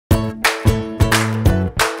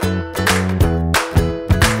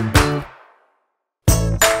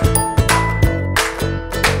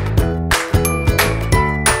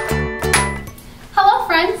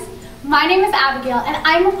My name is Abigail, and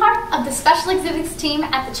I'm a part of the Special Exhibits team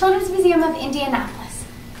at the Children's Museum of Indianapolis.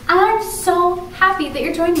 And I'm so happy that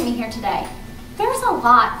you're joining me here today. There's a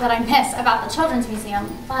lot that I miss about the Children's Museum,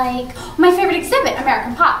 like my favorite exhibit,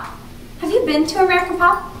 American Pop. Have you been to American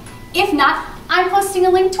Pop? If not, I'm posting a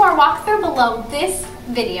link to our walkthrough below this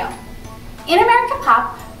video. In American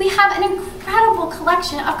Pop, we have an incredible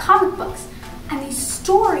collection of comic books, and these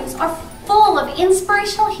stories are full of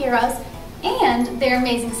inspirational heroes and their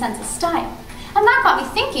amazing sense of style. And that got me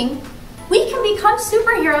thinking, we can become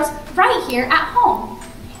superheroes right here at home.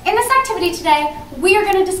 In this activity today, we are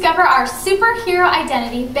going to discover our superhero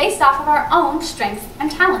identity based off of our own strengths and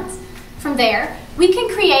talents. From there, we can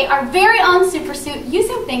create our very own supersuit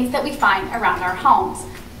using things that we find around our homes.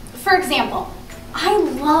 For example, I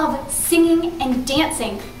love singing and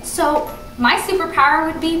dancing, so my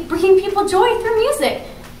superpower would be bringing people joy through music.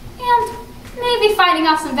 And maybe fighting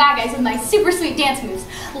off some bad guys with my super sweet dance moves.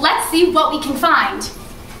 Let's see what we can find.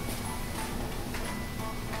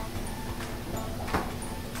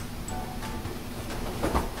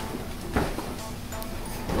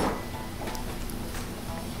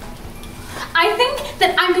 I think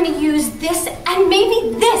that I'm going to use this and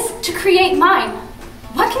maybe this to create mine.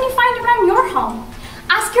 What can you find around your home?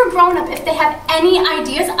 Ask your grown-up if they have any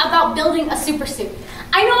ideas about building a supersuit.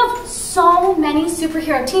 I know of so many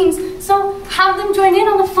superhero teams, so have them join in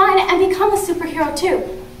on the fun and become a superhero too.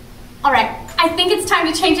 All right, I think it's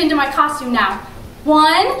time to change into my costume now.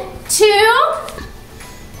 1, 2,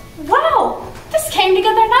 wow, this came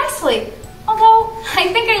together nicely. Although,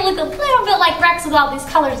 I think I look a little bit like Rex with all these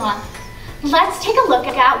colors on. Let's take a look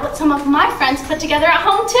at what some of my friends put together at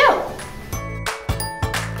home too.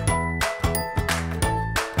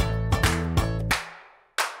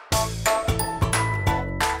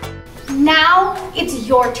 Now it's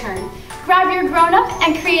your turn. Grab your grown-up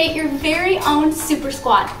and create your very own super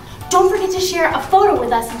squad. Don't forget to share a photo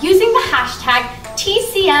with us using the hashtag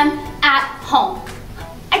TCMAtHome.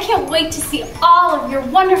 I can't wait to see all of your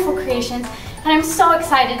wonderful creations, and I'm so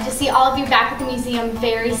excited to see all of you back at the museum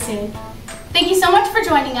very soon. Thank you so much for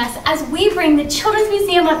joining us as we bring the Children's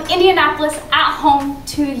Museum of Indianapolis at home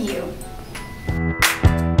to you.